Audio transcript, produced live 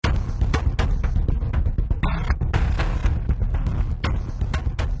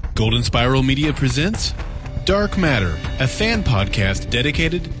Golden Spiral Media presents Dark Matter, a fan podcast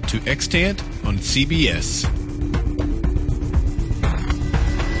dedicated to Extant on CBS.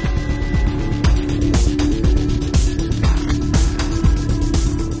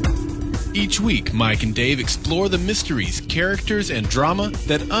 Each week, Mike and Dave explore the mysteries, characters, and drama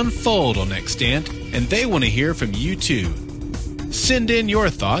that unfold on Extant, and they want to hear from you too. Send in your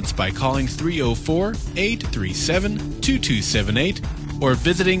thoughts by calling 304-837-2278 or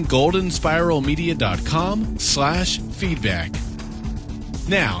visiting goldenspiralmedia.com/feedback.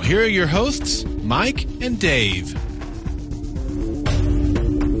 Now, here are your hosts, Mike and Dave.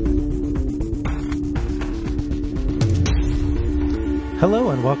 Hello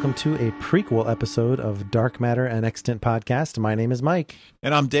and welcome to a prequel episode of Dark Matter and Extant podcast. My name is Mike.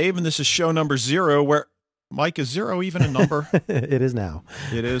 And I'm Dave, and this is show number 0, where Mike, is 0 even a number? It is now.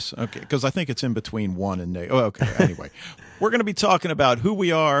 It is? Okay, because I think it's in between 1 and negative. Oh, okay. Anyway, we're going to be talking about who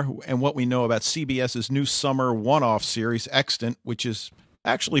we are and what we know about CBS's new summer one-off series, Extant, which is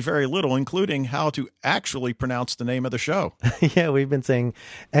actually very little, including how to actually pronounce the name of the show. Yeah, we've been saying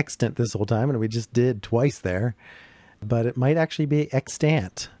Extant this whole time, and we just did twice there. But it might actually be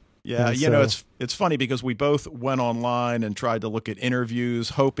Extant. Yeah, and you know, it's funny because we both went online and tried to look at interviews,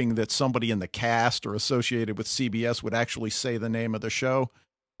 hoping that somebody in the cast or associated with CBS would actually say the name of the show.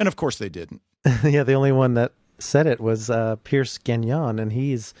 And of course they didn't. Yeah, the only one that said it was Pierce Gagnon, and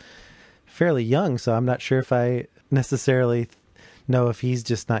he's fairly young, so I'm not sure if I necessarily know if he's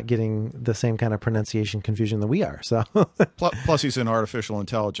just not getting the same kind of pronunciation confusion that we are. So plus he's in artificial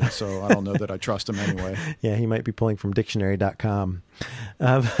intelligence, so I don't know that I trust him anyway. Yeah, he might be pulling from dictionary.com.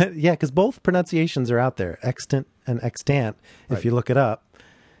 But yeah, because both pronunciations are out there, extant and extant. If Right. you look it up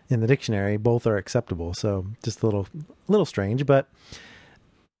in the dictionary, both are acceptable. So just a little strange, but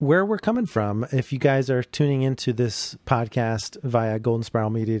where we're coming from, if you guys are tuning into this podcast via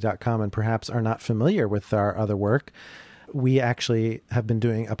goldenspiralmedia.com and perhaps are not familiar with our other work, we actually have been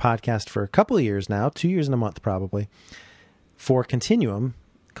doing a podcast for a couple of years now, 2 years and a month probably, for Continuum,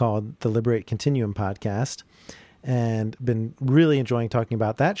 called the Liberate Continuum podcast, and been really enjoying talking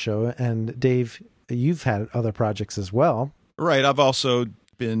about that show. And Dave, you've had other projects as well. Right. I've also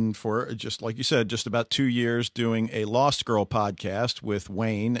been, for just like you said, just about 2 years doing a Lost Girl podcast with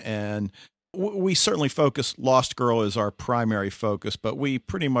Wayne, and we certainly focus, Lost Girl is our primary focus, but we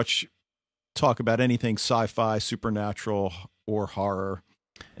pretty much talk about anything sci-fi, supernatural, or horror,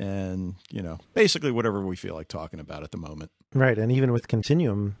 and, you know, basically whatever we feel like talking about at the moment. Right. And even with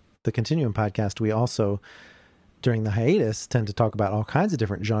Continuum, the Continuum podcast, we also, during the hiatus, tend to talk about all kinds of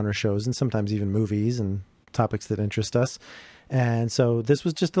different genre shows and sometimes even movies and topics that interest us. And so this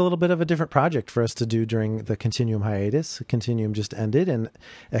was just a little bit of a different project for us to do during the Continuum hiatus. Continuum just ended and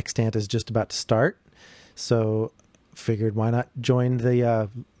Extant is just about to start. So figured why not join the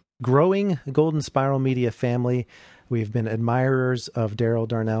growing Golden Spiral Media family. We've been admirers of Daryl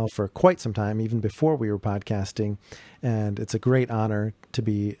Darnell for quite some time, even before we were podcasting. And it's a great honor to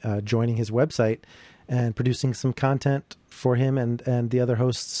be joining his website and producing some content for him and the other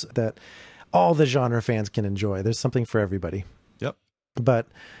hosts that all the genre fans can enjoy. There's something for everybody. Yep. But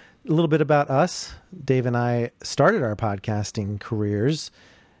a little bit about us. Dave and I started our podcasting careers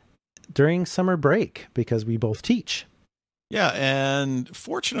during summer break because we both teach. Yeah, and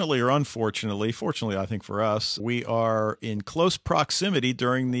fortunately or unfortunately, fortunately I think for us, we are in close proximity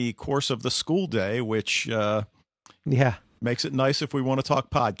during the course of the school day, which makes it nice if we want to talk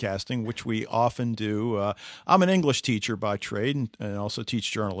podcasting, which we often do. I'm an English teacher by trade and also teach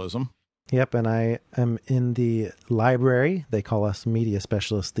journalism. Yep, and I am in the library. They call us media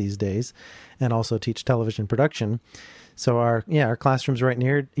specialists these days, and also teach television production. So our classrooms are right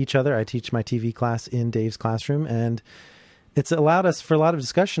near each other. I teach my TV class in Dave's classroom, and it's allowed us for a lot of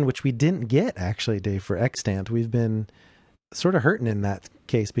discussion, which we didn't get, actually, Dave, for Extant. We've been sort of hurting in that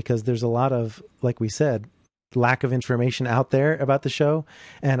case because there's a lot of, like we said, lack of information out there about the show.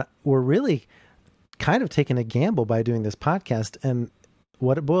 And we're really kind of taking a gamble by doing this podcast. And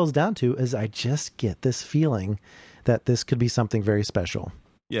what it boils down to is I just get this feeling that this could be something very special.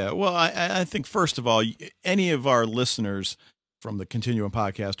 Yeah, well, I think, first of all, any of our listeners from the Continuum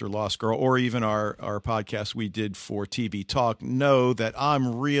podcast or Lost Girl, or even our podcast we did for TV Talk, know that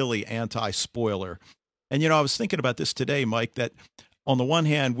I'm really anti-spoiler. And, you know, I was thinking about this today, Mike, that on the one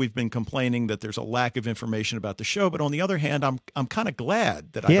hand, we've been complaining that there's a lack of information about the show, but on the other hand, I'm kind of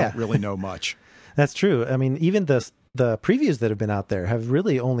glad that I don't really know much. That's true. I mean, even the previews that have been out there have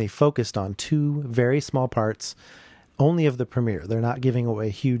really only focused on two very small parts only of the premiere. They're not giving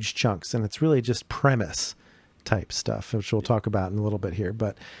away huge chunks, and it's really just premise type stuff, which we'll talk about in a little bit here.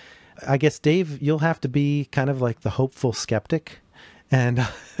 But I guess, Dave, you'll have to be kind of like the hopeful skeptic and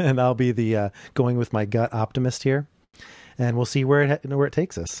I'll be the going with my gut optimist here, and we'll see where it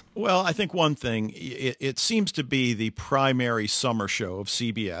takes us. Well, I think one thing, it seems to be the primary summer show of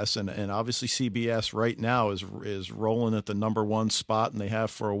CBS, and obviously CBS right now is rolling at the number one spot, and they have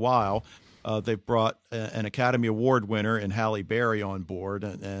for a while. They've brought an Academy Award winner in Halle Berry on board,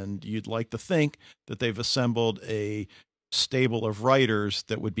 and you'd like to think that they've assembled a stable of writers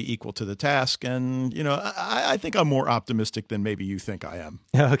that would be equal to the task. And, I think I'm more optimistic than maybe you think I am.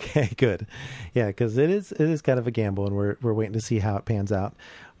 Okay, good. Yeah, because it is kind of a gamble, and we're waiting to see how it pans out.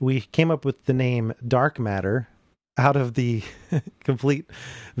 We came up with the name Dark Matter out of the complete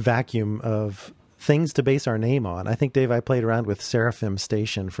vacuum of things to base our name on. I think, Dave, I played around with Seraphim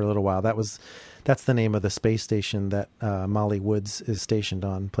Station for a little while. That's the name of the space station that Molly Woods is stationed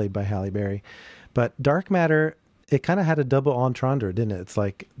on, played by Halle Berry. But Dark Matter, it kind of had a double entendre, didn't it? It's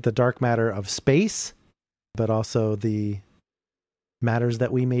like the dark matter of space, but also the matters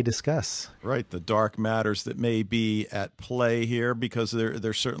that we may discuss. Right, the dark matters that may be at play here, because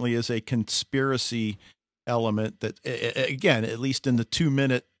there certainly is a conspiracy element that, again, at least in the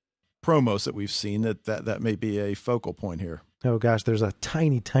 2-minute promos that we've seen, that may be a focal point here. Oh gosh, there's a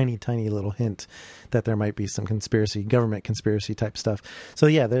tiny, tiny, tiny little hint that there might be some government conspiracy type stuff. So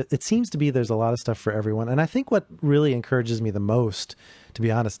yeah, it seems to be there's a lot of stuff for everyone. And I think what really encourages me the most, to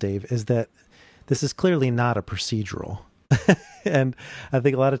be honest, Dave, is that this is clearly not a procedural. And I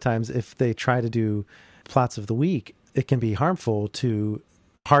think a lot of times if they try to do plots of the week, it can be harmful to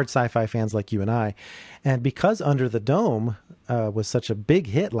hard sci-fi fans like you and I. And because Under the Dome was such a big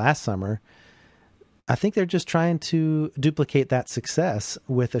hit last summer, I think they're just trying to duplicate that success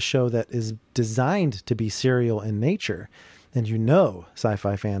with a show that is designed to be serial in nature. And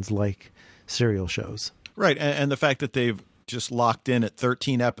sci-fi fans like serial shows. Right. And the fact that they've just locked in at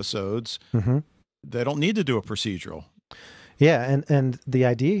 13 episodes, they don't need to do a procedural. Yeah, and the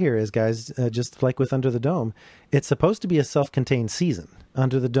idea here is, guys, just like with Under the Dome, it's supposed to be a self-contained season.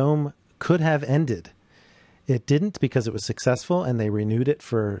 Under the Dome could have ended. It didn't, because it was successful, and they renewed it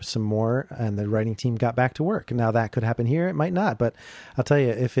for some more, and the writing team got back to work. Now, that could happen here. It might not, but I'll tell you,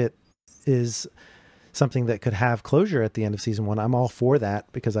 if it is something that could have closure at the end of season 1, I'm all for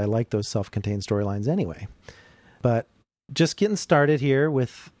that, because I like those self-contained storylines anyway. But just getting started here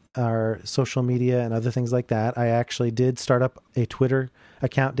with our social media and other things like that. I actually did start up a Twitter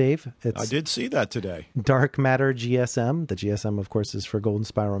account, Dave. I did see that today. Dark Matter GSM. The GSM, of course, is for Golden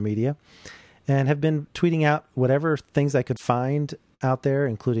Spiral Media. And have been tweeting out whatever things I could find out there,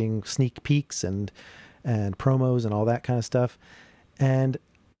 including sneak peeks and promos and all that kind of stuff. And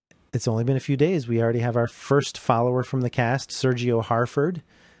it's only been a few days. We already have our first follower from the cast. Sergio Harford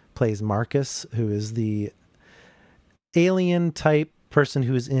plays Marcus, who is the alien type person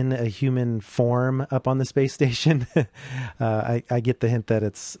who is in a human form up on the space station. I get the hint that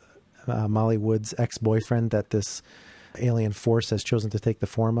it's Molly Wood's ex-boyfriend that this alien force has chosen to take the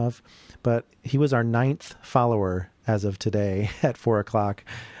form of. But he was our 9th follower as of today at 4:00.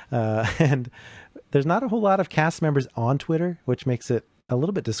 And there's not a whole lot of cast members on Twitter, which makes it a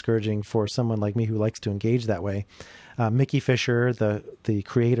little bit discouraging for someone like me who likes to engage that way. Mickey Fisher, the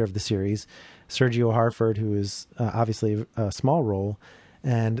creator of the series, Sergio Harford, who is obviously a small role,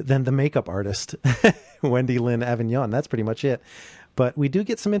 and then the makeup artist, Wendy Lynn Avignon. That's pretty much it. But we do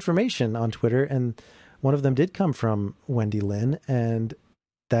get some information on Twitter, and one of them did come from Wendy Lynn, and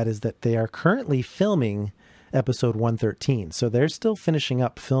that is that they are currently filming episode 113. So they're still finishing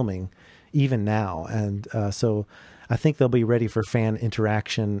up filming even now. And so I think they'll be ready for fan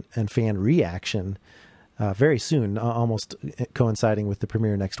interaction and fan reaction very soon, almost coinciding with the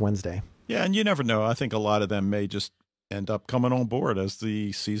premiere next Wednesday. Yeah, and you never know. I think a lot of them may just end up coming on board as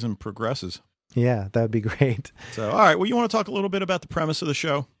the season progresses. Yeah, that would be great. So, all right. Well, you want to talk a little bit about the premise of the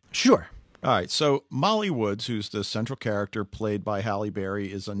show? Sure. All right. So Molly Woods, who's the central character played by Halle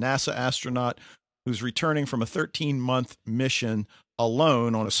Berry, is a NASA astronaut who's returning from a 13-month mission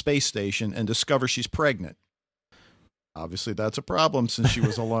alone on a space station and discovers she's pregnant. Obviously, that's a problem since she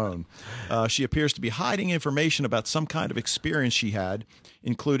was alone. She appears to be hiding information about some kind of experience she had,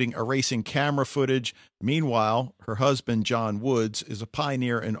 including erasing camera footage. Meanwhile, her husband, John Woods, is a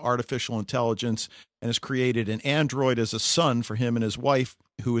pioneer in artificial intelligence and has created an android as a son for him and his wife,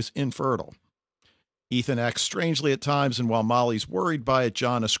 who is infertile. Ethan acts strangely at times, and while Molly's worried by it,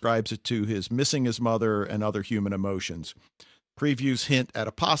 John ascribes it to his missing his mother and other human emotions. Previews hint at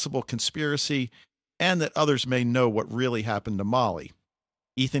a possible conspiracy and that others may know what really happened to Molly.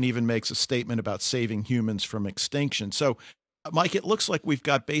 Ethan even makes a statement about saving humans from extinction. So, Mike, it looks like we've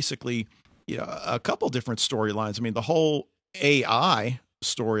got basically a couple different storylines. I mean, the whole AI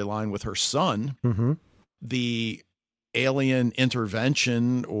storyline with her son, the alien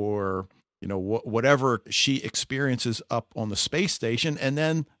intervention or, whatever she experiences up on the space station, and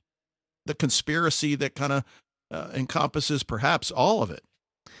then the conspiracy that kind of encompasses perhaps all of it.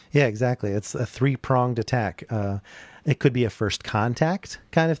 Yeah, exactly. It's a three-pronged attack. It could be a first contact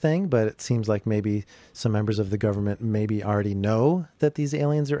kind of thing, but it seems like maybe some members of the government maybe already know that these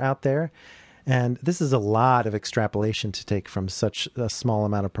aliens are out there. And this is a lot of extrapolation to take from such a small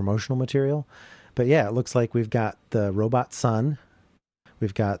amount of promotional material. But yeah, it looks like we've got the robot son,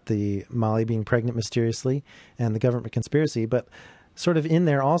 we've got the Molly being pregnant mysteriously, and the government conspiracy. But sort of in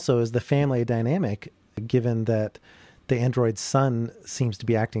there also is the family dynamic, given that the android's son seems to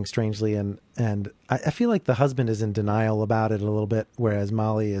be acting strangely. And I feel like the husband is in denial about it a little bit, whereas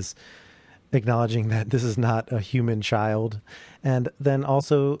Molly is acknowledging that this is not a human child. And then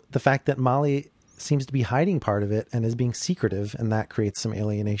also the fact that Molly seems to be hiding part of it and is being secretive, and that creates some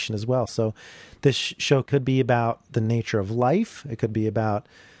alienation as well. So this show could be about the nature of life. It could be about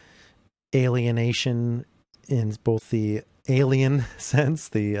alienation in both the alien sense,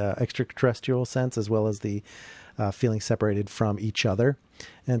 the extraterrestrial sense, as well as the feeling separated from each other.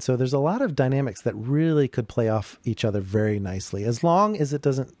 And so there's a lot of dynamics that really could play off each other very nicely, as long as it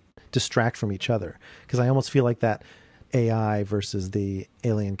doesn't distract from each other. Because I almost feel like that AI versus the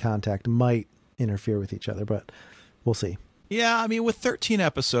alien contact might interfere with each other, but we'll see. Yeah, I mean, with 13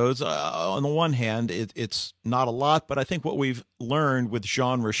 episodes, on the one hand, it's not a lot, but I think what we've learned with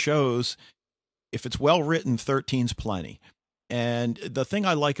genre shows, if it's well written, 13's plenty. And the thing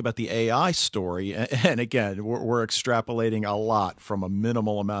I like about the AI story, and again, we're extrapolating a lot from a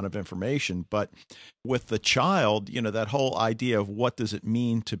minimal amount of information, but with the child, that whole idea of what does it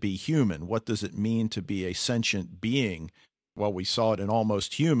mean to be human? What does it mean to be a sentient being? Well, we saw it in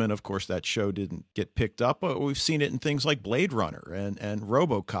Almost Human. Of course, that show didn't get picked up, but we've seen it in things like Blade Runner and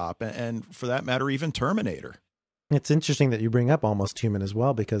RoboCop, and for that matter, even Terminator. It's interesting that you bring up Almost Human as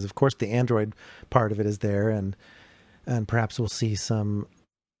well, because of course the android part of it is there, and perhaps we'll see some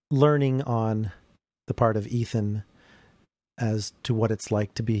learning on the part of Ethan as to what it's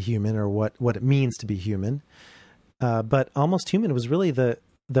like to be human, or what it means to be human. But Almost Human was really the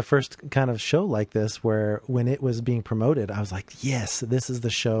first kind of show like this, where when it was being promoted, I was like, yes, this is the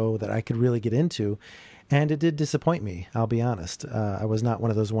show that I could really get into. And it did disappoint me, I'll be honest. I was not one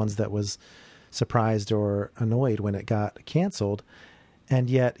of those ones that was surprised or annoyed when it got canceled. And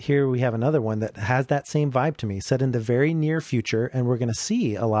yet here we have another one that has that same vibe to me, set in the very near future. And we're going to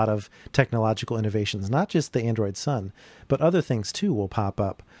see a lot of technological innovations, not just the Android son, but other things too will pop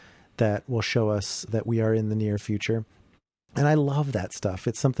up that will show us that we are in the near future. And I love that stuff.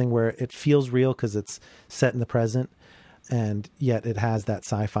 It's something where it feels real because it's set in the present, and yet it has that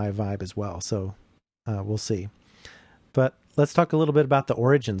sci-fi vibe as well. So we'll see. But let's talk a little bit about the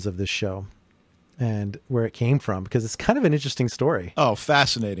origins of this show and where it came from, because it's kind of an interesting story. Oh,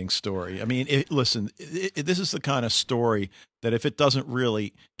 fascinating story. I mean, this is the kind of story that if it doesn't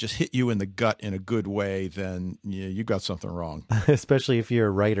really just hit you in the gut in a good way, then you got something wrong. Especially if you're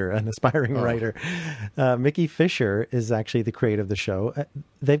a writer, an aspiring writer. Mickey Fisher is actually the creator of the show.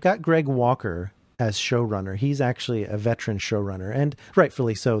 They've got Greg Walker as showrunner. He's actually a veteran showrunner, and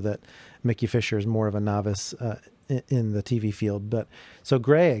rightfully so that Mickey Fisher is more of a novice in the TV field. But so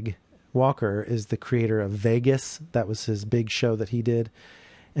Greg Walker is the creator of Vegas. That was his big show that he did.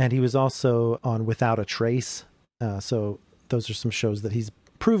 And he was also on Without a Trace. So those are some shows that he's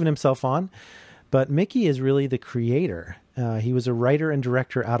proven himself on. But Mickey is really the creator. He was a writer and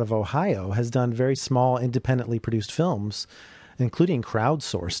director out of Ohio, has done very small, independently produced films, including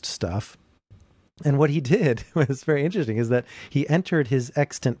crowdsourced stuff. And what he did was very interesting, is that he entered his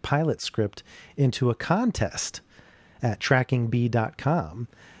extant pilot script into a contest at trackingb.com.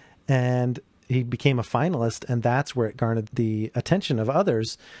 And he became a finalist, and that's where it garnered the attention of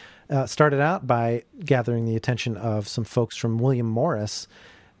others. Started out by gathering the attention of some folks from William Morris,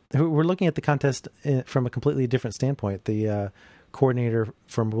 who were looking at the contest from a completely different standpoint. The coordinator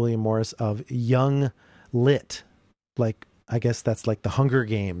from William Morris of Young Lit, like, I guess that's like the Hunger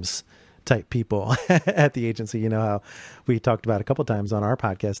Games type people at the agency. You know how we talked about a couple times on our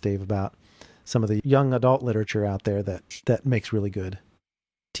podcast, Dave, about some of the young adult literature out there that makes really good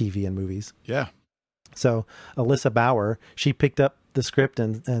TV and movies. Yeah. So Alyssa Bauer, she picked up the script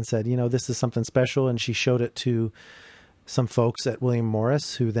and said, this is something special. And she showed it to some folks at William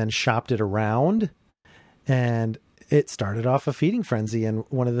Morris, who then shopped it around, and it started off a feeding frenzy. And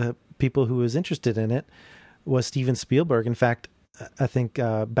one of the people who was interested in it was Steven Spielberg. In fact, I think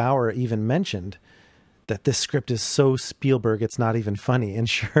Bauer even mentioned that this script is so Spielberg, it's not even funny. And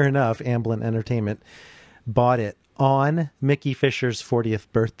sure enough, Amblin Entertainment bought it on Mickey Fisher's 40th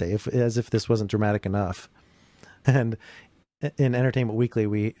birthday, as if this wasn't dramatic enough. And in Entertainment Weekly,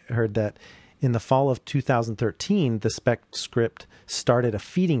 we heard that in the fall of 2013, the spec script started a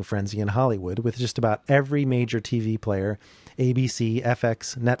feeding frenzy in Hollywood with just about every major TV player, ABC,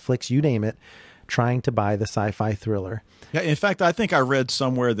 FX, Netflix, you name it, trying to buy the sci-fi thriller. Yeah, in fact, I think I read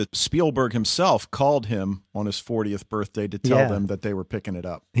somewhere that Spielberg himself called him on his 40th birthday to tell them that they were picking it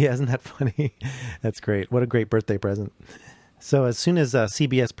up. Yeah, isn't that funny? That's great. What a great birthday present. So as soon as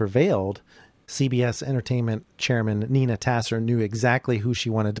CBS prevailed, CBS Entertainment Chairman Nina Tasser knew exactly who she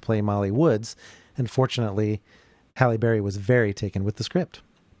wanted to play Molly Woods, and fortunately, Halle Berry was very taken with the script.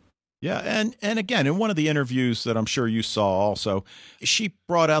 Yeah, and again, in one of the interviews that I'm sure you saw also, she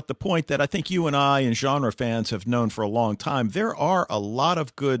brought out the point that I think you and I and genre fans have known for a long time. There are a lot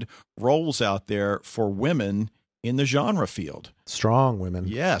of good roles out there for women in the genre field. Strong women.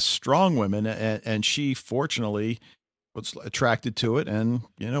 Yes, strong women, and she fortunately was attracted to it, and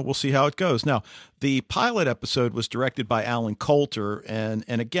we'll see how it goes. Now, the pilot episode was directed by Alan Coulter, and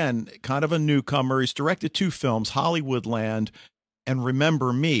again, kind of a newcomer. He's directed 2 films, Hollywoodland and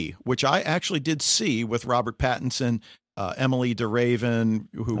Remember Me, which I actually did see with Robert Pattinson, Emily DeRaven,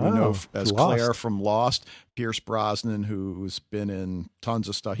 who we know as Claire from Lost, Pierce Brosnan, who's been in tons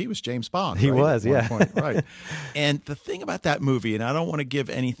of stuff. He was James Bond. He right? was, yeah. Point, right. And the thing about that movie, and I don't want to give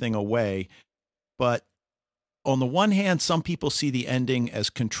anything away, but on the one hand, some people see the ending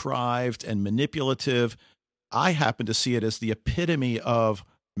as contrived and manipulative. I happen to see it as the epitome of,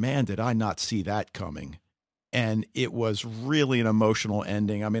 man, did I not see that coming? And it was really an emotional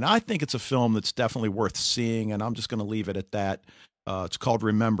ending. I mean, I think it's a film that's definitely worth seeing, and I'm just going to leave it at that. It's called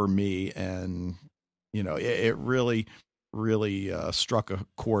Remember Me, and, it really, really struck a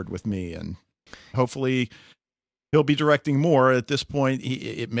chord with me. And hopefully he'll be directing more. At this point,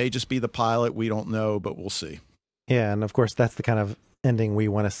 it may just be the pilot. We don't know, but we'll see. Yeah, and of course, that's the kind of ending we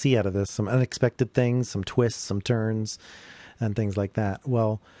want to see out of this. Some unexpected things, some twists, some turns, and things like that.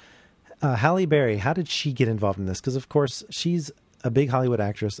 Well, Halle Berry, how did she get involved in this? Because, of course, she's a big Hollywood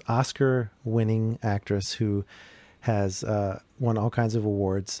actress, Oscar-winning actress who has won all kinds of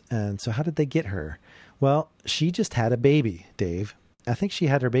awards. And so how did they get her? Well, she just had a baby, Dave. I think she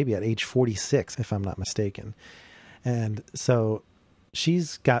had her baby at age 46, if I'm not mistaken. And so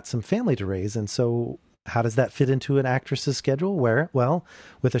she's got some family to raise. And so how does that fit into an actress's schedule? Well,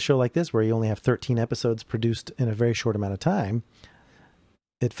 with a show like this, where you only have 13 episodes produced in a very short amount of time,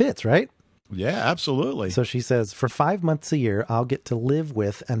 it fits, right? Yeah, absolutely. So she says, for 5 months a year, I'll get to live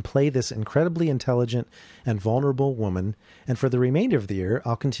with and play this incredibly intelligent and vulnerable woman. And for the remainder of the year,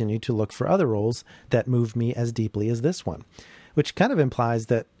 I'll continue to look for other roles that move me as deeply as this one, which kind of implies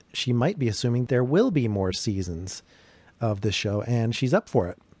that she might be assuming there will be more seasons of this show, and she's up for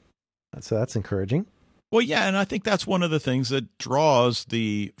it. So that's encouraging. Well, yeah, and I think that's one of the things that draws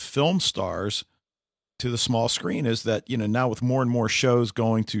the film stars to the small screen is that, now with more and more shows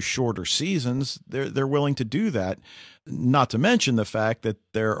going to shorter seasons, they're willing to do that. Not to mention the fact that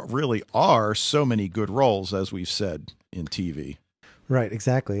there really are so many good roles, as we've said, in TV. Right,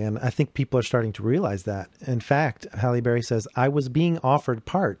 exactly. And I think people are starting to realize that. In fact, Halle Berry says, I was being offered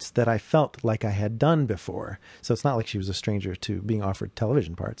parts that I felt like I had done before. So it's not like she was a stranger to being offered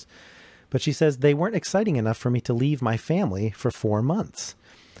television parts. But she says, they weren't exciting enough for me to leave my family for 4 months.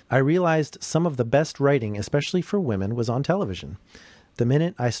 I realized some of the best writing, especially for women, was on television. The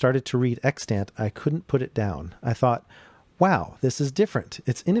minute I started to read Extant, I couldn't put it down. I thought, wow, this is different.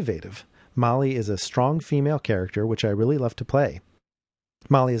 It's innovative. Molly is a strong female character, which I really love to play.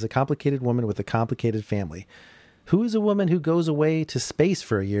 Molly is a complicated woman with a complicated family. Who is a woman who goes away to space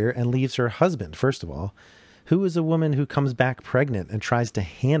for a year and leaves her husband, first of all? Who is a woman who comes back pregnant and tries to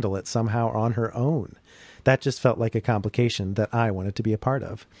handle it somehow on her own? That just felt like a complication that I wanted to be a part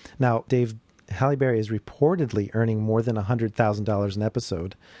of. Now, Dave, Halle Berry is reportedly earning more than $100,000 an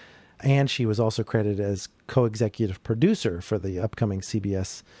episode, and she was also credited as co-executive producer for the upcoming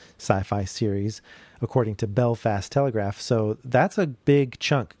CBS sci-fi series, according to Belfast Telegraph. So that's a big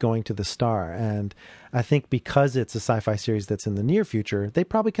chunk going to the star, and I think because it's a sci-fi series that's in the near future, they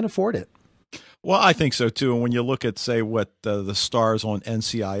probably can afford it. Well, I think so, too. And when you look at, say, what the stars on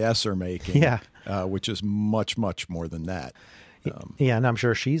NCIS are making, which is much, much more than that. Yeah, and I'm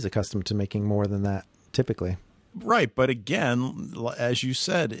sure she's accustomed to making more than that, typically. Right. But again, as you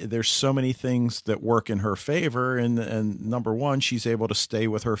said, there's so many things that work in her favor. And number one, she's able to stay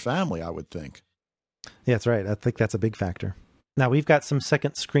with her family, I would think. Yeah, that's right. I think that's a big factor. Now, we've got some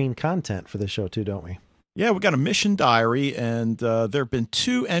second screen content for the show, too, don't we? Yeah, we got a mission diary, and there have been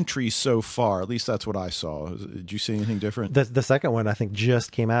 2 entries so far. At least that's what I saw. Did you see anything different? The second one, I think,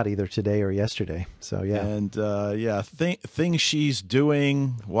 just came out either today or yesterday. So, yeah. And, things she's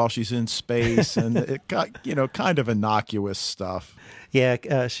doing while she's in space, and it got, kind of innocuous stuff.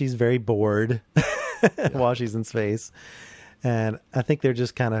 Yeah, she's very bored while she's in space. And I think they're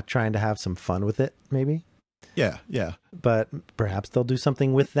just kind of trying to have some fun with it, maybe. Yeah. But perhaps they'll do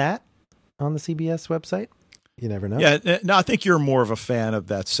something with that on the CBS website. You never know. Yeah, no, I think you're more of a fan of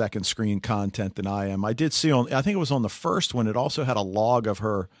that second screen content than I am. I did see I think it was on the first one, it also had a log of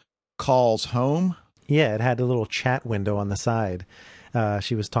her calls home. Yeah, it had a little chat window on the side.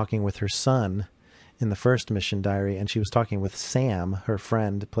 She was talking with her son in the first mission diary, and she was talking with Sam, her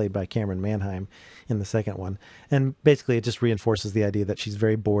friend, played by Cameron Manheim, in the second one. And basically it just reinforces the idea that she's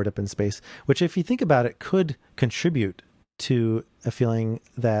very bored up in space, which, if you think about it, could contribute to a feeling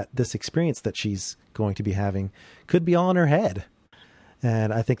that this experience that she's going to be having could be all in her head.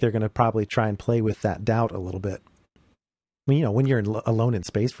 And I think they're going to probably try and play with that doubt a little bit. I mean, when you're alone in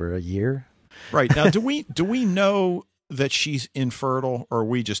space for a year. Right. Now, do we know that she's infertile, or are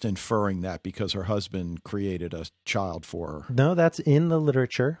we just inferring that because her husband created a child for her? No, that's in the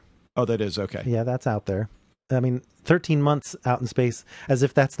literature. Oh, that is? Okay. Yeah, that's out there. I mean, 13 months out in space, as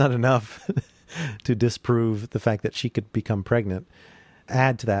if that's not enough to disprove the fact that she could become pregnant.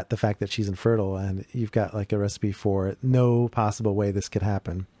 Add to that the fact that she's infertile, and you've got like a recipe for no possible way this could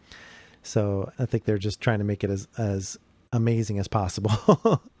happen. So I think they're just trying to make it as amazing as possible.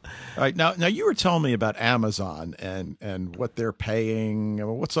 All right. Now you were telling me about Amazon and what they're paying.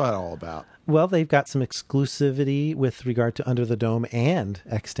 What's that all about? Well, they've got some exclusivity with regard to Under the Dome and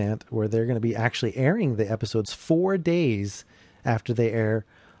Extant, where they're going to be actually airing the episodes 4 days after they air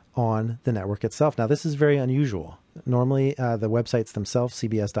on the network itself. Now, this is very unusual. Normally, the websites themselves,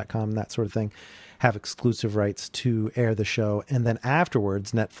 CBS.com, that sort of thing, have exclusive rights to air the show. And then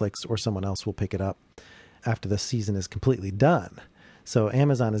afterwards, Netflix or someone else will pick it up after the season is completely done. So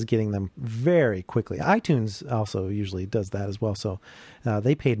Amazon is getting them very quickly. iTunes also usually does that as well. So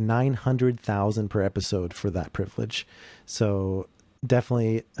they paid $900,000 per episode for that privilege. So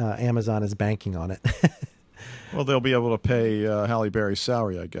definitely Amazon is banking on it. Well, they'll be able to pay Halle Berry's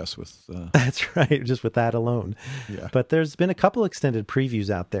salary, I guess, with... That's right, just with that alone. Yeah. But there's been a couple extended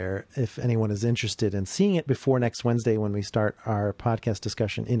previews out there if anyone is interested in seeing it before next Wednesday when we start our podcast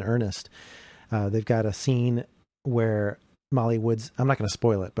discussion in earnest. They've got a scene where Molly Woods, I'm not going to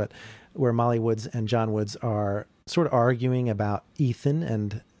spoil it, but where Molly Woods and John Woods are sort of arguing about Ethan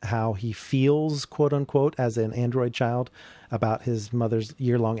and how he feels, quote unquote, as an android child about his mother's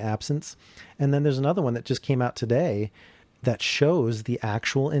year-long absence. And then there's another one that just came out today that shows the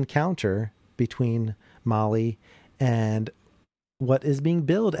actual encounter between Molly and what is being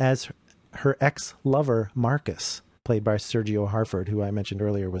billed as her ex-lover, Marcus, played by Sergio Harford, who I mentioned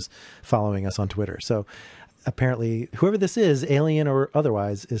earlier was following us on Twitter. So apparently, whoever this is, alien or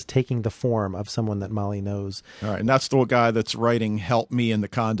otherwise, is taking the form of someone that Molly knows. All right, and that's the guy that's writing "Help me" in the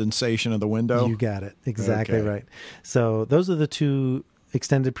condensation of the window. You got it. Exactly Okay. right. So those are the 2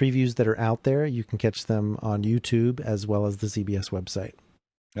 extended previews that are out there. You can catch them on YouTube as well as the CBS website.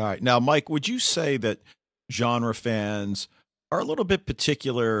 All right. Now, Mike, would you say that genre fans are a little bit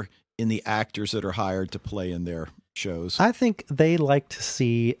particular in the actors that are hired to play in their shows? I think they like to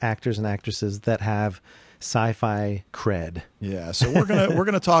see actors and actresses that have sci-fi cred. Yeah, so we're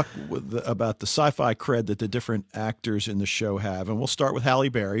gonna talk about the sci-fi cred that the different actors in the show have, and we'll start with Halle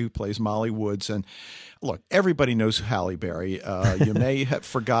Berry, who plays Molly Woods. And look, everybody knows Halle Berry. You may have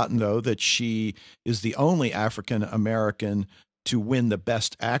forgotten though that she is the only African American to win the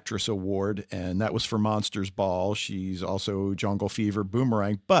Best Actress award, and that was for Monsters Ball. She's also Jungle Fever,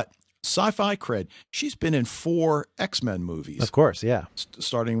 Boomerang, but sci-fi cred. She's been in 4 X-Men movies. Of course, yeah.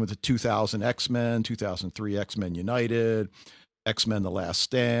 Starting with the 2000 X-Men, 2003 X-Men United, X-Men The Last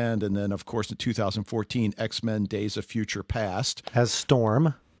Stand, and then, of course, the 2014 X-Men Days of Future Past. As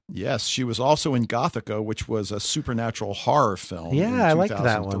Storm. Yes, she was also in Gothica, which was a supernatural horror film. Yeah, I liked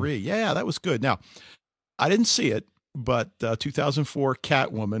that one. Yeah, that was good. Now, I didn't see it, but 2004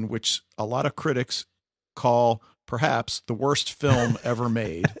 Catwoman, which a lot of critics call perhaps the worst film ever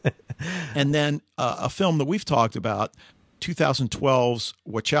made. And then a film that we've talked about, 2012's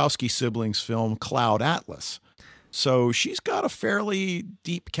Wachowski siblings film Cloud Atlas. So she's got a fairly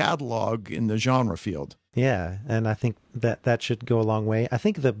deep catalog in the genre field. Yeah, and I think that should go a long way. I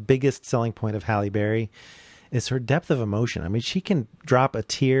think the biggest selling point of Halle Berry is her depth of emotion. I mean, she can drop a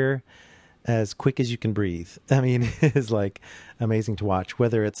tear as quick as you can breathe. I mean, it's like amazing to watch,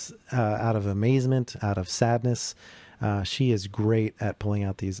 whether it's out of amazement, out of sadness, She is great at pulling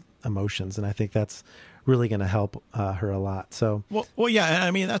out these emotions, and I think that's really going to help her a lot. So, well, yeah.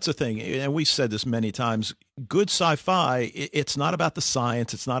 I mean, that's the thing, and we've said this many times. Good sci-fi, it's not about the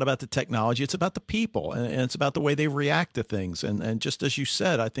science, it's not about the technology, it's about the people, and it's about the way they react to things. And just as you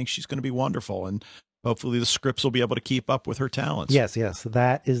said, I think she's going to be wonderful, and hopefully the scripts will be able to keep up with her talents. Yes,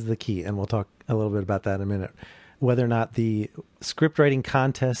 that is the key, and we'll talk a little bit about that in a minute. Whether or not the script writing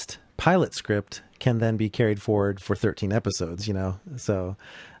contest pilot script can then be carried forward for 13 episodes, so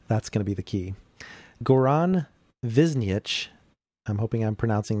that's going to be the key. Goran Visnjic, I'm hoping I'm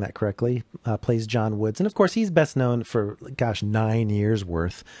pronouncing that correctly, plays John Woods. And of course, he's best known for, 9 years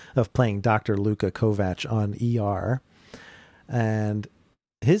worth of playing Dr. Luka Kovac on ER. And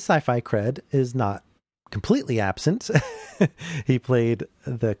his sci-fi cred is not completely absent. He played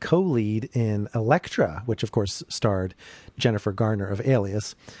the co-lead in Elektra, which of course starred Jennifer Garner of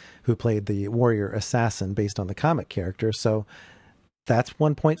Alias, who played the warrior assassin based on the comic character. So that's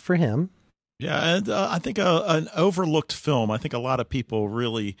 1 point for him. Yeah, and I think an overlooked film. I think a lot of people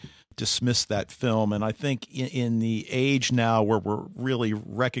really dismiss that film. And I think in the age now where we're really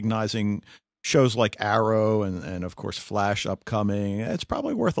recognizing shows like Arrow and of course, Flash upcoming, it's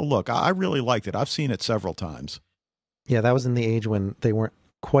probably worth a look. I really liked it. I've seen it several times. Yeah, that was in the age when they weren't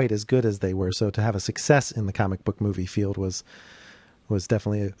quite as good as they were. So to have a success in the comic book movie field was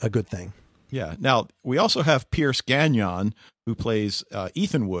definitely a good thing. Yeah. Now, we also have Pierce Gagnon, who plays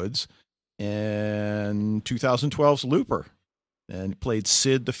Ethan Woods in 2012's Looper, and played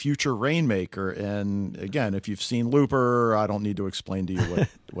Sid the Future Rainmaker. And again, if you've seen Looper, I don't need to explain to you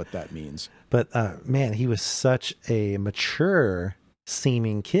what that means. But man, he was such a mature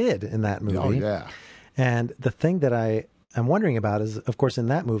seeming kid in that movie. Oh, yeah. And the thing that I'm wondering about is, of course, in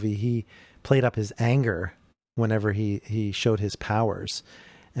that movie, he played up his anger whenever he showed his powers,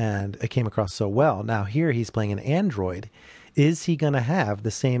 and it came across so well. Now here he's playing an android. Is he going to have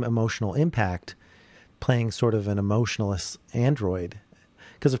the same emotional impact playing sort of an emotionless android?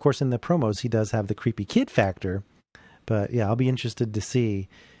 Because, of course, in the promos, he does have the creepy kid factor. But, yeah, I'll be interested to see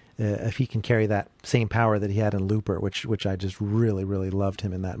if he can carry that same power that he had in Looper, which I just really, really loved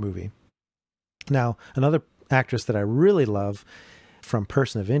him in that movie. Now, another actress that I really love from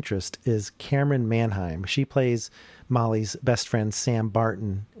Person of Interest is Cameron Manheim. She plays Molly's best friend, Sam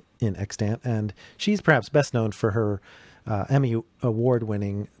Barton, in Extant, and she's perhaps best known for her Emmy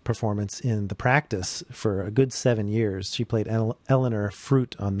Award-winning performance in The Practice for a good 7 years. She played Eleanor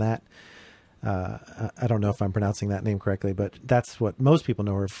Fruit on that. I don't know if I'm pronouncing that name correctly, but that's what most people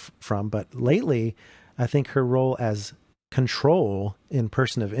know her from. But lately, I think her role as Control in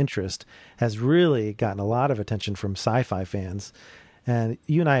Person of Interest has really gotten a lot of attention from sci-fi fans. And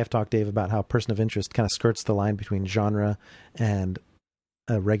you and I have talked, Dave, about how Person of Interest kind of skirts the line between genre and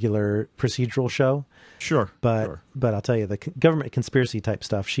a regular procedural show. Sure. But I'll tell you, the government conspiracy type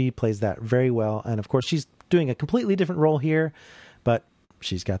stuff, she plays that very well. And of course, she's doing a completely different role here, but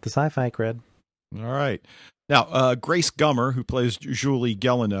she's got the sci-fi cred. All right. Now, Grace Gummer, who plays Julie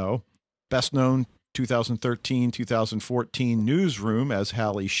Gelano, best known 2013, 2014 Newsroom as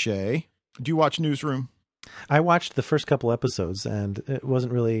Hallie Shea. Do you watch Newsroom? I watched the first couple episodes, and it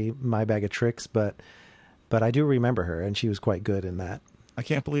wasn't really my bag of tricks, but I do remember her, and she was quite good in that. I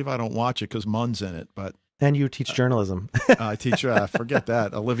can't believe I don't watch it because Munn's in it, but... And you teach journalism. I teach, forget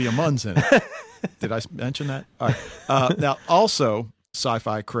that, Olivia Munn's in it. Did I mention that? All right. Now, also,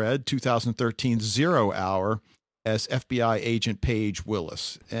 sci-fi cred, 2013 Zero Hour as FBI agent Paige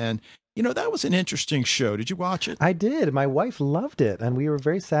Willis. And, that was an interesting show. Did you watch it? I did. My wife loved it, and we were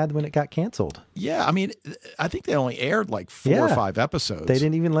very sad when it got canceled. Yeah, I mean, I think they only aired like 4 or 5 episodes. They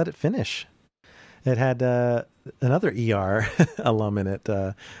didn't even let it finish. It had another ER alum in it.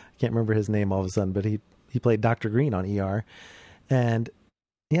 I can't remember his name all of a sudden, but he played Dr. Green on ER. And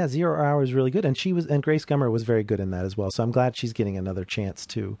yeah, 0 Hour is really good. And Grace Gummer was very good in that as well. So I'm glad she's getting another chance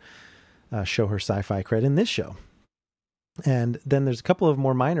to show her sci-fi cred in this show. And then there's a couple of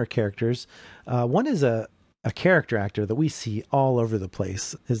more minor characters. One is a character actor that we see all over the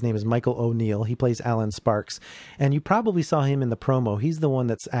place. His name is Michael O'Neill. He plays Alan Sparks. And you probably saw him in the promo. He's the one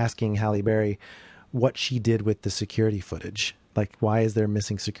that's asking Halle Berry what she did with the security footage. Like, why is there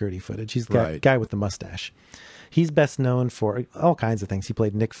missing security footage? He's the guy with the mustache. He's best known for all kinds of things. He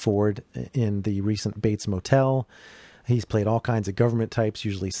played Nick Ford in the recent Bates Motel. He's played all kinds of government types,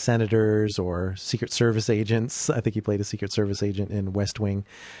 usually senators or Secret Service agents. I think he played a Secret Service agent in West Wing.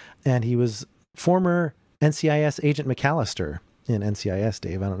 And he was former NCIS agent McAllister in NCIS,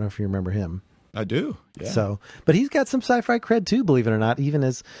 Dave. I don't know if you remember him. I do. Yeah. So, but he's got some sci-fi cred too, believe it or not. Even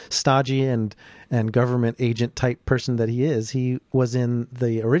as stodgy and government agent type person that he is, he was in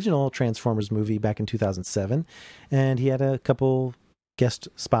the original Transformers movie back in 2007, and he had a couple guest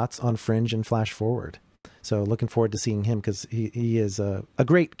spots on Fringe and Flash Forward. So, looking forward to seeing him because he is a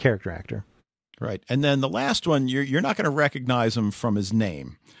great character actor. Right, and then the last one, you're not going to recognize him from his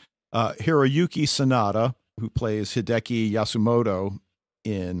name, Hiroyuki Sanada, who plays Hideki Yasumoto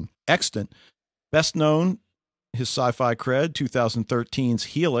in Extant. Best known, his sci-fi cred, 2013's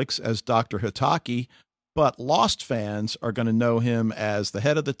Helix as Dr. Hitaki, but Lost fans are going to know him as the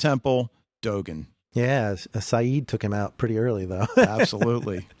head of the temple, Dogen. Yeah, Saeed took him out pretty early, though.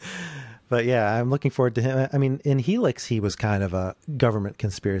 Absolutely. But yeah, I'm looking forward to him. I mean, in Helix, he was kind of a government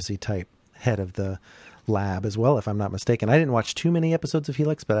conspiracy type head of the lab as well, if I'm not mistaken. I didn't watch too many episodes of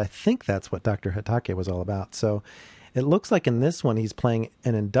Helix, but I think that's what Dr. Hitaki was all about. So it looks like in this one, he's playing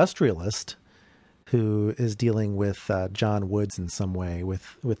an industrialist who is dealing with John Woods in some way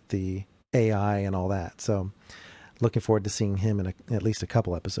with the AI and all that. So looking forward to seeing him in at least a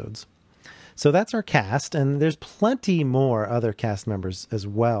couple episodes. So that's our cast, and there's plenty more other cast members as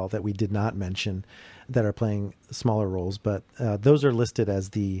well that we did not mention that are playing smaller roles, but those are listed as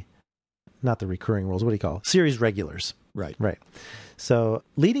not the recurring roles, what do you call it? Series regulars. Right. Right. So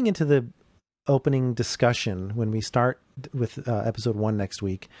leading into the opening discussion, when we start with episode 1 next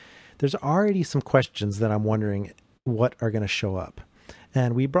week, there's already some questions that I'm wondering what are going to show up.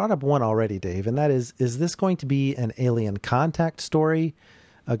 And we brought up one already, Dave, and that is this going to be an alien contact story,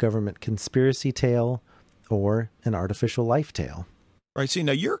 a government conspiracy tale, or an artificial life tale? Right. See,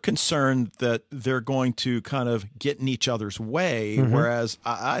 now you're concerned that they're going to kind of get in each other's way, whereas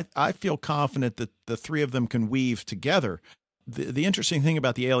I feel confident that the three of them can weave together. The interesting thing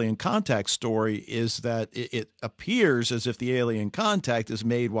about the alien contact story is that it appears as if the alien contact is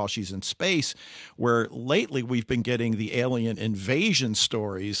made while she's in space, where lately we've been getting the alien invasion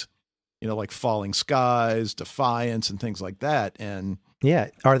stories, like Falling Skies, Defiance, and things like that. And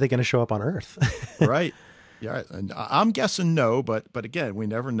yeah, are they going to show up on Earth? Right. Yeah, and I'm guessing no, but again, we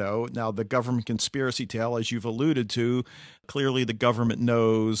never know. Now, the government conspiracy tale, as you've alluded to, clearly the government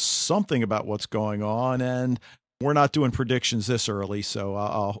knows something about what's going on, and we're not doing predictions this early, so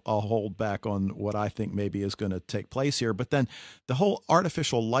I'll hold back on what I think maybe is going to take place here. But then the whole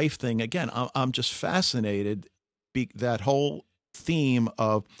artificial life thing, again, I'm just fascinated, that whole theme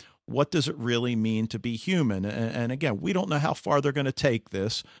of what does it really mean to be human? And again, we don't know how far they're going to take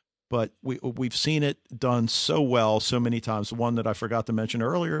this, but we've seen it done so well so many times. The one that I forgot to mention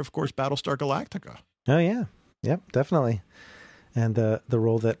earlier, of course, Battlestar Galactica. Oh, yeah. Yep, definitely. And the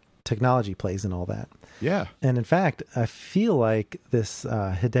role that technology plays in all that. Yeah. And in fact, I feel like this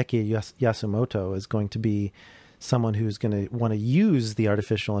Hideki Yasumoto is going to be someone who's going to want to use the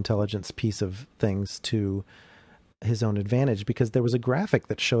artificial intelligence piece of things to his own advantage, because there was a graphic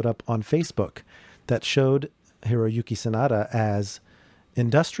that showed up on Facebook that showed Hiroyuki Sanada as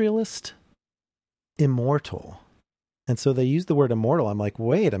industrialist immortal. And so they used the word immortal. I'm like,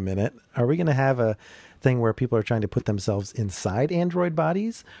 wait a minute. Are we going to have a thing where people are trying to put themselves inside android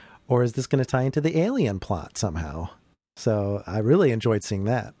bodies? Or is this going to tie into the alien plot somehow? So I really enjoyed seeing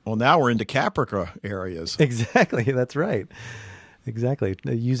that. Well, now we're into Caprica areas. Exactly. That's right. Exactly.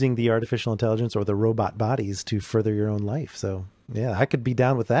 Using the artificial intelligence or the robot bodies to further your own life. So yeah, I could be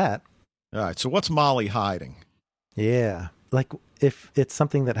down with that. All right. So what's Molly hiding? Yeah. Like, if it's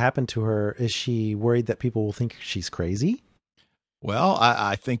something that happened to her, is she worried that people will think she's crazy? Well,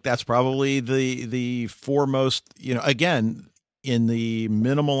 I think that's probably the foremost, again, in the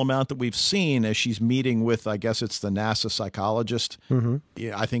minimal amount that we've seen as she's meeting with, I guess it's the NASA psychologist. Mm-hmm.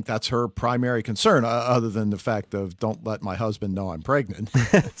 Yeah, I think that's her primary concern, other than the fact of don't let my husband know I'm pregnant.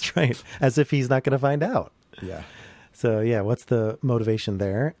 That's right. As if he's not going to find out. Yeah. So yeah, what's the motivation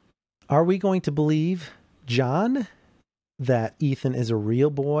there? Are we going to believe John that Ethan is a real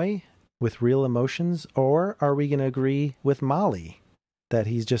boy with real emotions, or are we going to agree with Molly that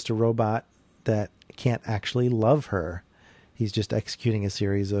he's just a robot that can't actually love her? He's just executing a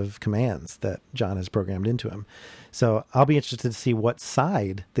series of commands that John has programmed into him. So I'll be interested to see what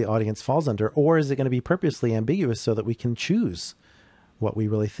side the audience falls under, or is it going to be purposely ambiguous so that we can choose what we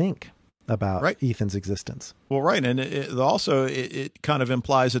really think about Ethan's existence? Well, right. And it also kind of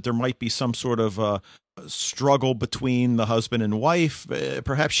implies that there might be some sort of struggle between the husband and wife.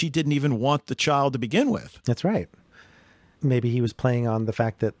 Perhaps she didn't even want the child to begin with. That's right. Maybe he was playing on the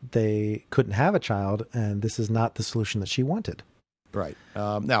fact that they couldn't have a child, and this is not the solution that she wanted. Right.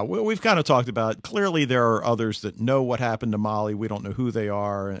 Now, we've kind of talked about, clearly there are others that know what happened to Molly. We don't know who they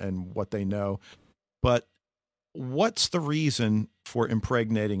are and what they know. But what's the reason for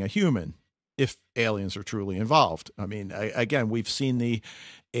impregnating a human? if aliens are truly involved. I mean, again, we've seen the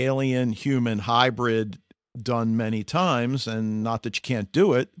alien-human hybrid done many times, and not that you can't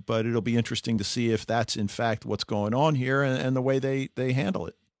do it, but it'll be interesting to see if that's in fact what's going on here and the way they handle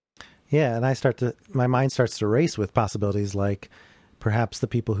it. Yeah, and my mind starts to race with possibilities like perhaps the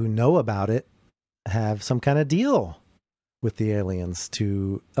people who know about it have some kind of deal with the aliens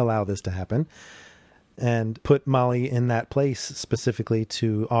to allow this to happen and put Molly in that place specifically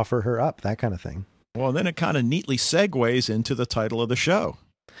to offer her up, that kind of thing. Well, then it kind of neatly segues into the title of the show.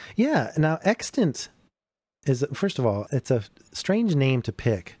 Yeah. Now, Extant is, first of all, it's a strange name to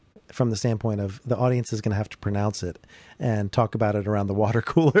pick from the standpoint of the audience is going to have to pronounce it and talk about it around the water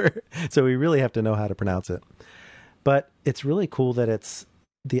cooler. So we really have to know how to pronounce it. But it's really cool that it's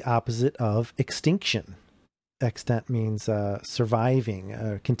the opposite of extinction. Extant means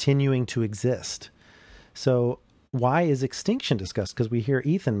surviving, continuing to exist. So why is extinction discussed? Because we hear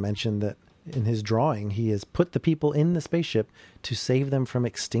Ethan mention that in his drawing, he has put the people in the spaceship to save them from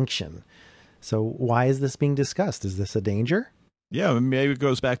extinction. So why is this being discussed? Is this a danger? Yeah, maybe it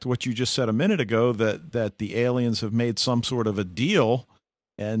goes back to what you just said a minute ago, that the aliens have made some sort of a deal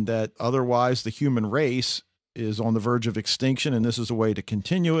and that otherwise the human race is on the verge of extinction, and this is a way to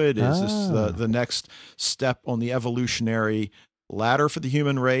continue it. Is this the next step on the evolutionary ladder for the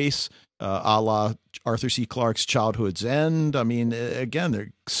human race, a la Arthur C. Clarke's Childhood's End? I mean, again, there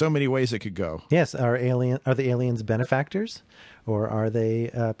are so many ways it could go. Yes, are the aliens benefactors, or are they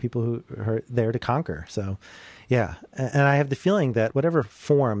people who are there to conquer? So, yeah, and I have the feeling that whatever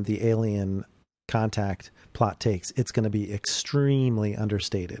form the alien contact plot takes, it's going to be extremely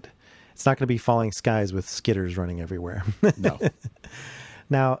understated. It's not going to be falling skies with skitters running everywhere. No.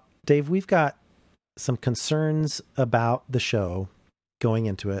 Now, Dave, we've got some concerns about the show going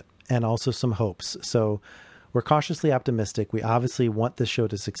into it and also some hopes. So we're cautiously optimistic. We obviously want this show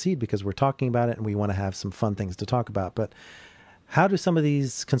to succeed because we're talking about it and we want to have some fun things to talk about. But how do some of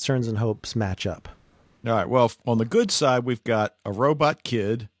these concerns and hopes match up? All right. Well, on the good side, we've got a robot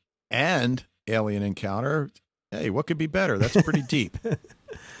kid and alien encounter. Hey, what could be better? That's pretty deep.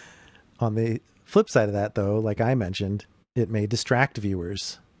 On the flip side of that, though, like I mentioned, it may distract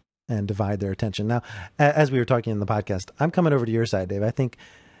viewers and divide their attention. Now, as we were talking in the podcast, I'm coming over to your side, Dave. I think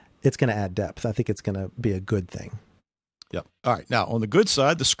it's going to add depth. I think it's going to be a good thing. Yep. All right. Now, on the good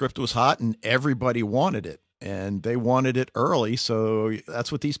side, the script was hot and everybody wanted it. And they wanted it early. So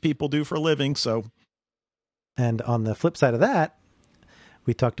that's what these people do for a living. So, and on the flip side of that,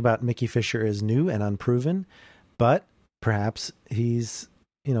 we talked about Mickey Fisher is new and unproven, but perhaps he's,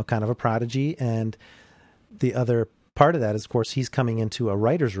 kind of a prodigy. And the other part of that is, of course, he's coming into a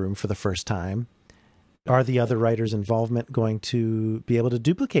writer's room for the first time. Are the other writers' involvement going to be able to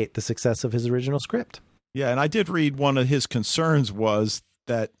duplicate the success of his original script? Yeah, and I did read one of his concerns was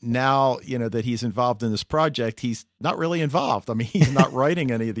that now, that he's involved in this project, he's not really involved. I mean, he's not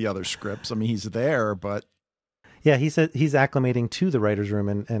writing any of the other scripts. I mean, he's there, but... Yeah, he said he's acclimating to the writer's room,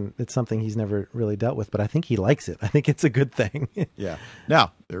 and it's something he's never really dealt with, but I think he likes it. I think it's a good thing. Yeah.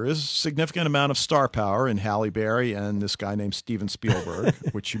 Now, there is a significant amount of star power in Halle Berry and this guy named Steven Spielberg,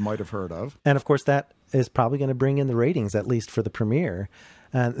 which you might have heard of. And, of course, that is probably going to bring in the ratings, at least for the premiere.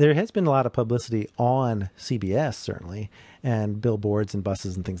 There has been a lot of publicity on CBS, certainly, and billboards and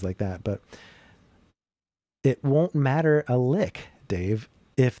buses and things like that, but it won't matter a lick, Dave,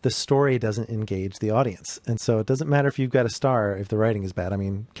 if the story doesn't engage the audience. And so it doesn't matter if you've got a star if the writing is bad. I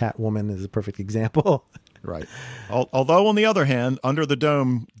mean, Catwoman is a perfect example. Right. Although, on the other hand, Under the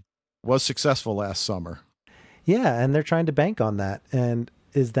Dome was successful last summer. Yeah, and they're trying to bank on that. And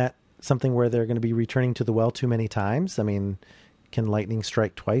is that something where they're going to be returning to the well too many times? I mean, can lightning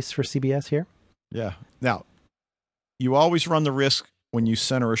strike twice for CBS here? Yeah. Now, you always run the risk when you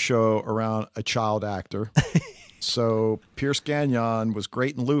center a show around a child actor. So Pierce Gagnon was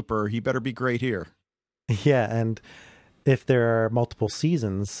great in Looper. He better be great here. Yeah, and if there are multiple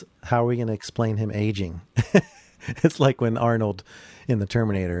seasons, how are we going to explain him aging? It's like when Arnold in The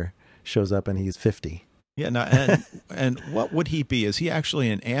Terminator shows up and he's 50. Yeah, no, and what would he be? Is he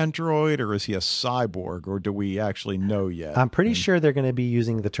actually an android or is he a cyborg, or do we actually know yet? I'm pretty sure they're going to be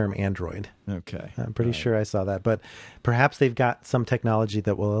using the term android. Okay. I'm pretty sure I saw that, but perhaps they've got some technology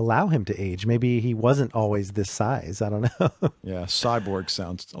that will allow him to age. Maybe he wasn't always this size. I don't know. Yeah, cyborg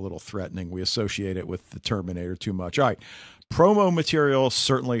sounds a little threatening. We associate it with the Terminator too much. All right. Promo material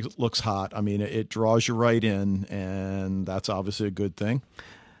certainly looks hot. I mean, it draws you right in, and that's obviously a good thing.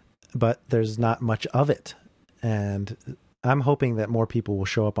 But there's not much of it. And I'm hoping that more people will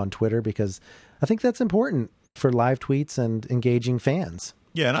show up on Twitter because I think that's important for live tweets and engaging fans.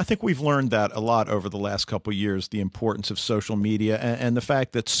 Yeah, and I think we've learned that a lot over the last couple of years, the importance of social media and the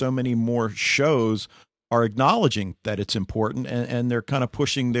fact that so many more shows are acknowledging that it's important, and they're kind of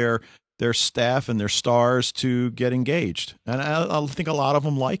pushing their staff and their stars to get engaged. And I think a lot of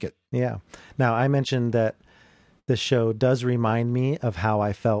them like it. Yeah. Now, I mentioned that the show does remind me of how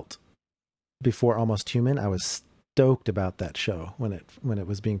I felt before Almost Human. I was stoked about that show when it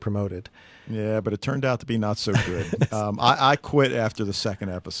was being promoted. Yeah, but it turned out to be not so good. I quit after the second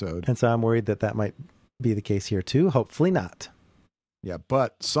episode. And so I'm worried that might be the case here too. Hopefully not. Yeah,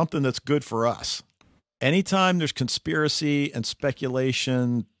 but something that's good for us. Anytime there's conspiracy and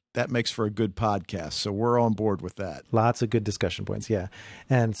speculation, that makes for a good podcast. So we're on board with that. Lots of good discussion points, yeah.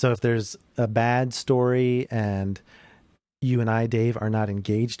 And so if there's a bad story and you and I, Dave, are not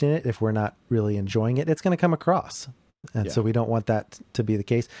engaged in it, if we're not really enjoying it, it's going to come across. And so we don't want that to be the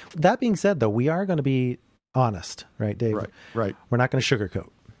case. That being said, though, we are going to be honest, right, Dave? Right. We're not going to sugarcoat.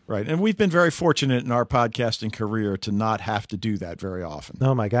 Right. And we've been very fortunate in our podcasting career to not have to do that very often.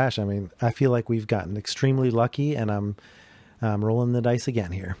 Oh, my gosh. I mean, I feel like we've gotten extremely lucky, and I'm rolling the dice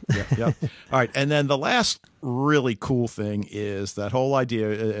again here. Yep. All right. And then the last really cool thing is that whole idea,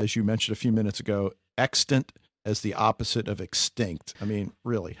 as you mentioned a few minutes ago, extant as the opposite of extinct. I mean,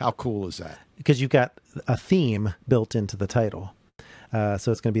 really, how cool is that? Because you've got a theme built into the title.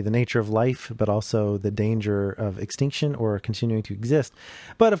 So it's going to be the nature of life, but also the danger of extinction or continuing to exist.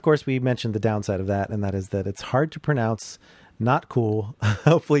 But of course, we mentioned the downside of that, and that is that it's hard to pronounce, not cool.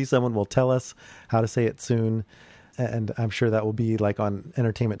 Hopefully someone will tell us how to say it soon. And I'm sure that will be like on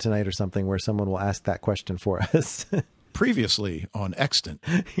Entertainment Tonight or something where someone will ask that question for us. Previously on Extant.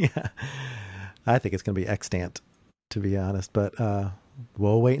 Yeah. I think it's going to be extant, to be honest, but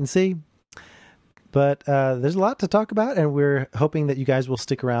we'll wait and see. But there's a lot to talk about, and we're hoping that you guys will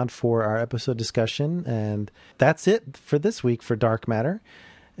stick around for our episode discussion. And that's it for this week for Dark Matter.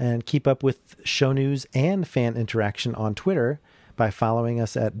 And keep up with show news and fan interaction on Twitter by following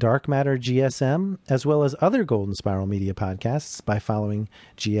us at Dark Matter GSM, as well as other Golden Spiral Media podcasts by following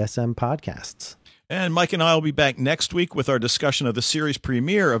GSM Podcasts. And Mike and I will be back next week with our discussion of the series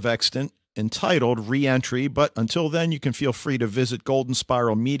premiere of Extant, entitled Re-Entry. But until then, you can feel free to visit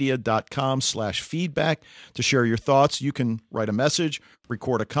goldenspiralmedia.com/feedback to share your thoughts. You can write a message,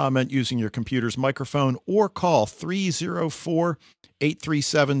 record a comment using your computer's microphone, or call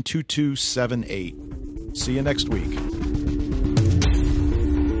 304-837-2278. See you next week.